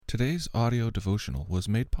Today's audio devotional was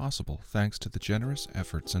made possible thanks to the generous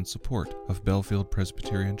efforts and support of Bellefield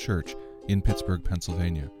Presbyterian Church in Pittsburgh,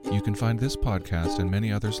 Pennsylvania. You can find this podcast and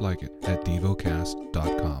many others like it at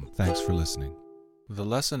Devocast.com. Thanks for listening. The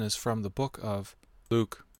lesson is from the book of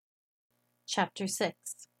Luke. Chapter 6.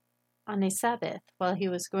 On a Sabbath, while he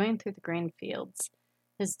was going through the grain fields,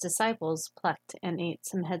 his disciples plucked and ate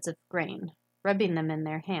some heads of grain, rubbing them in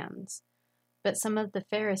their hands. But some of the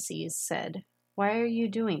Pharisees said, "Why are you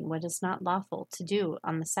doing what is not lawful to do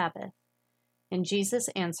on the Sabbath?" And Jesus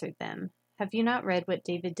answered them, "Have you not read what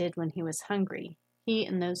David did when he was hungry, he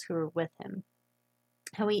and those who were with him?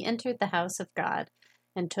 How he entered the house of God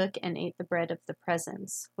and took and ate the bread of the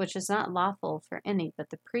presence, which is not lawful for any but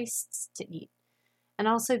the priests to eat, and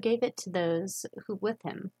also gave it to those who with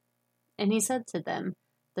him. And he said to them,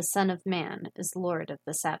 The Son of Man is Lord of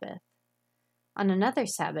the Sabbath." On another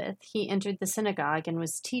Sabbath he entered the synagogue and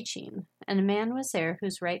was teaching, and a man was there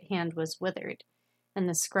whose right hand was withered. And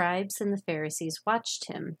the scribes and the Pharisees watched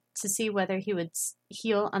him to see whether he would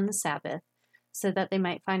heal on the Sabbath, so that they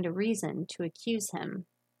might find a reason to accuse him.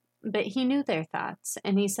 But he knew their thoughts,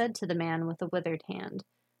 and he said to the man with the withered hand,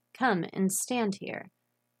 "Come and stand here."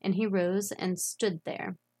 And he rose and stood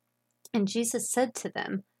there. And Jesus said to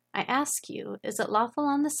them, "I ask you, is it lawful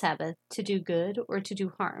on the Sabbath to do good or to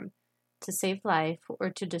do harm, to save life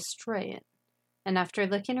or to destroy it?" And after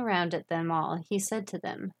looking around at them all, he said to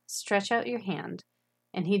them, "Stretch out your hand."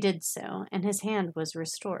 And he did so, and his hand was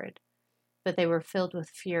restored. But they were filled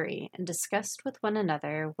with fury and discussed with one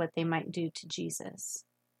another what they might do to Jesus.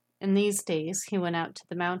 In these days he went out to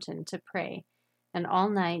the mountain to pray, and all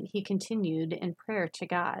night he continued in prayer to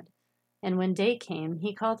God. And when day came,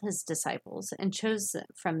 he called his disciples and chose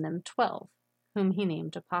from them 12, whom he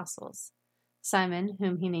named apostles: Simon,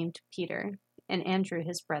 whom he named Peter, and Andrew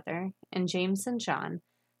his brother, and James and John,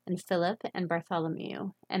 and Philip and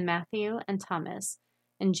Bartholomew, and Matthew and Thomas,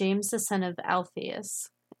 and James the son of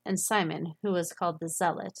Alphaeus, and Simon, who was called the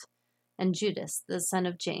Zealot, and Judas the son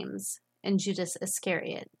of James, and Judas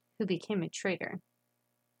Iscariot, who became a traitor.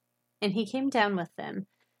 And he came down with them,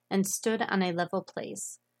 and stood on a level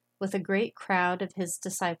place, with a great crowd of his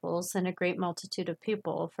disciples and a great multitude of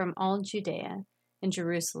people from all Judea, and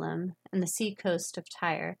Jerusalem, and the sea coast of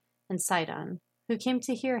Tyre and Sidon, who came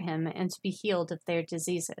to hear him and to be healed of their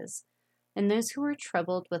diseases. And those who were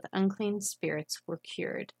troubled with unclean spirits were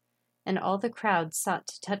cured. And all the crowd sought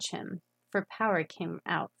to touch him, for power came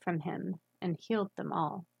out from him and healed them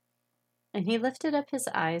all. And he lifted up his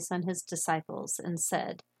eyes on his disciples and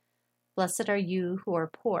said, "Blessed are you who are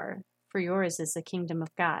poor, for yours is the kingdom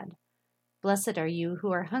of God. Blessed are you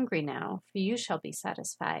who are hungry now, for you shall be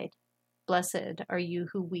satisfied. Blessed are you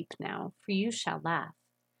who weep now, for you shall laugh.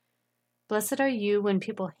 Blessed are you when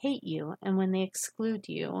people hate you, and when they exclude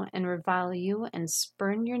you, and revile you, and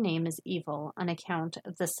spurn your name as evil on account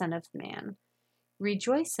of the Son of Man.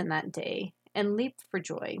 Rejoice in that day, and leap for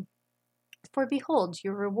joy. For behold,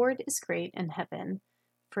 your reward is great in heaven,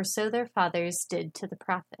 for so their fathers did to the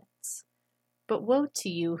prophets. But woe to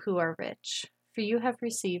you who are rich, for you have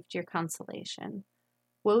received your consolation.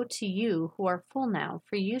 Woe to you who are full now,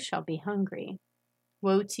 for you shall be hungry.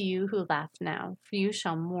 Woe to you who laugh now, for you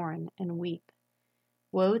shall mourn and weep.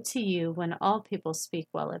 Woe to you when all people speak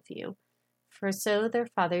well of you, for so their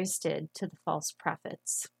fathers did to the false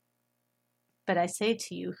prophets. But I say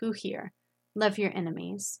to you who hear, love your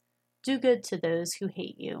enemies, do good to those who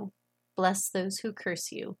hate you, bless those who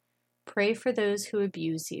curse you, pray for those who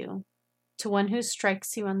abuse you. To one who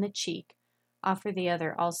strikes you on the cheek, offer the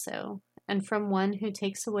other also, and from one who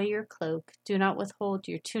takes away your cloak, do not withhold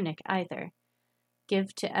your tunic either.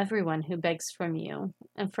 Give to everyone who begs from you,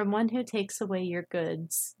 and from one who takes away your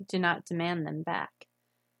goods, do not demand them back.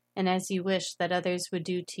 And as you wish that others would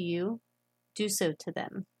do to you, do so to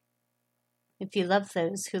them. If you love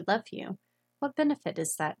those who love you, what benefit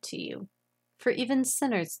is that to you? For even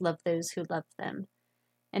sinners love those who love them.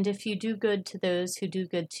 And if you do good to those who do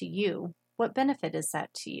good to you, what benefit is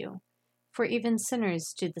that to you? For even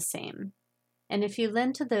sinners do the same. And if you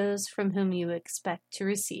lend to those from whom you expect to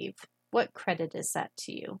receive, what credit is that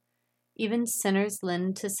to you? Even sinners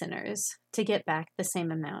lend to sinners to get back the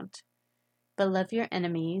same amount. But love your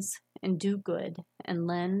enemies, and do good, and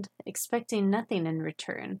lend, expecting nothing in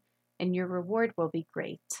return, and your reward will be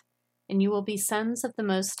great. And you will be sons of the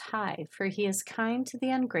Most High, for he is kind to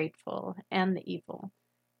the ungrateful and the evil.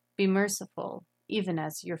 Be merciful, even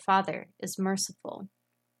as your Father is merciful.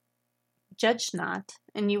 Judge not,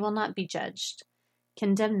 and you will not be judged.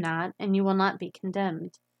 Condemn not, and you will not be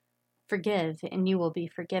condemned. Forgive, and you will be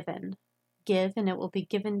forgiven. Give, and it will be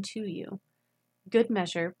given to you. Good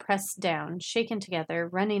measure, pressed down, shaken together,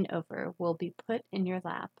 running over, will be put in your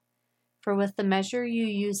lap. For with the measure you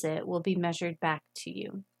use it will be measured back to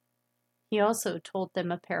you. He also told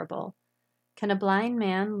them a parable. Can a blind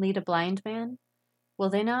man lead a blind man? Will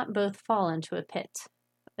they not both fall into a pit?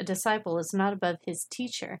 A disciple is not above his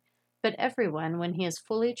teacher, but everyone, when he is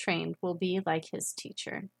fully trained, will be like his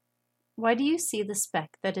teacher. Why do you see the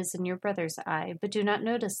speck that is in your brother's eye, but do not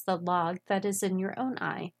notice the log that is in your own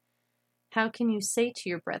eye? How can you say to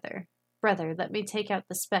your brother, Brother, let me take out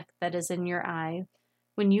the speck that is in your eye,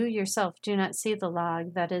 when you yourself do not see the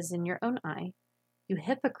log that is in your own eye? You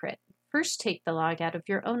hypocrite! First take the log out of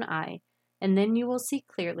your own eye, and then you will see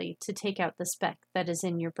clearly to take out the speck that is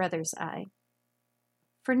in your brother's eye.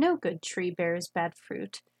 For no good tree bears bad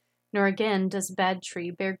fruit, nor again does a bad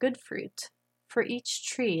tree bear good fruit. For each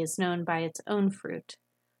tree is known by its own fruit.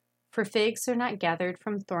 For figs are not gathered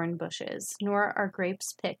from thorn bushes, nor are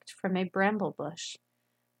grapes picked from a bramble bush.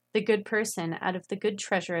 The good person out of the good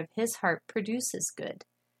treasure of his heart produces good,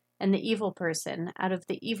 and the evil person out of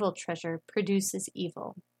the evil treasure produces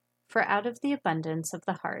evil. For out of the abundance of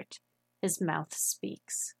the heart his mouth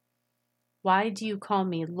speaks. Why do you call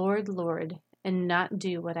me Lord, Lord, and not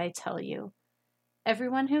do what I tell you?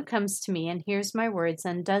 Everyone who comes to me and hears my words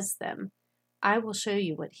and does them, I will show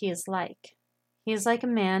you what he is like. He is like a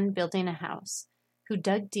man building a house, who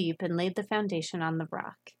dug deep and laid the foundation on the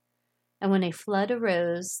rock. And when a flood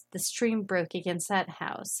arose, the stream broke against that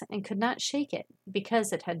house, and could not shake it,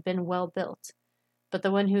 because it had been well built. But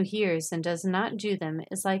the one who hears and does not do them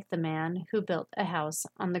is like the man who built a house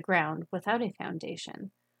on the ground without a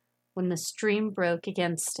foundation. When the stream broke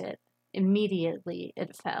against it, immediately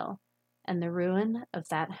it fell, and the ruin of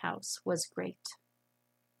that house was great.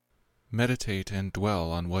 Meditate and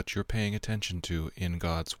dwell on what you're paying attention to in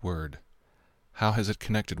God's Word. How has it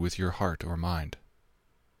connected with your heart or mind?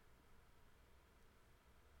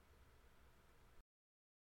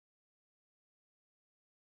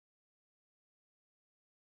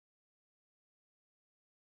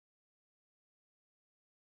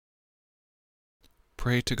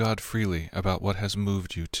 Pray to God freely about what has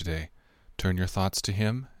moved you today. Turn your thoughts to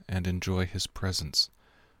Him and enjoy His presence.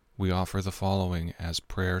 We offer the following as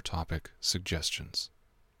prayer topic suggestions.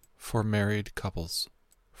 For married couples.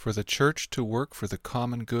 For the Church to work for the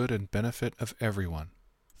common good and benefit of everyone.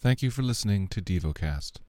 Thank you for listening to Devocast.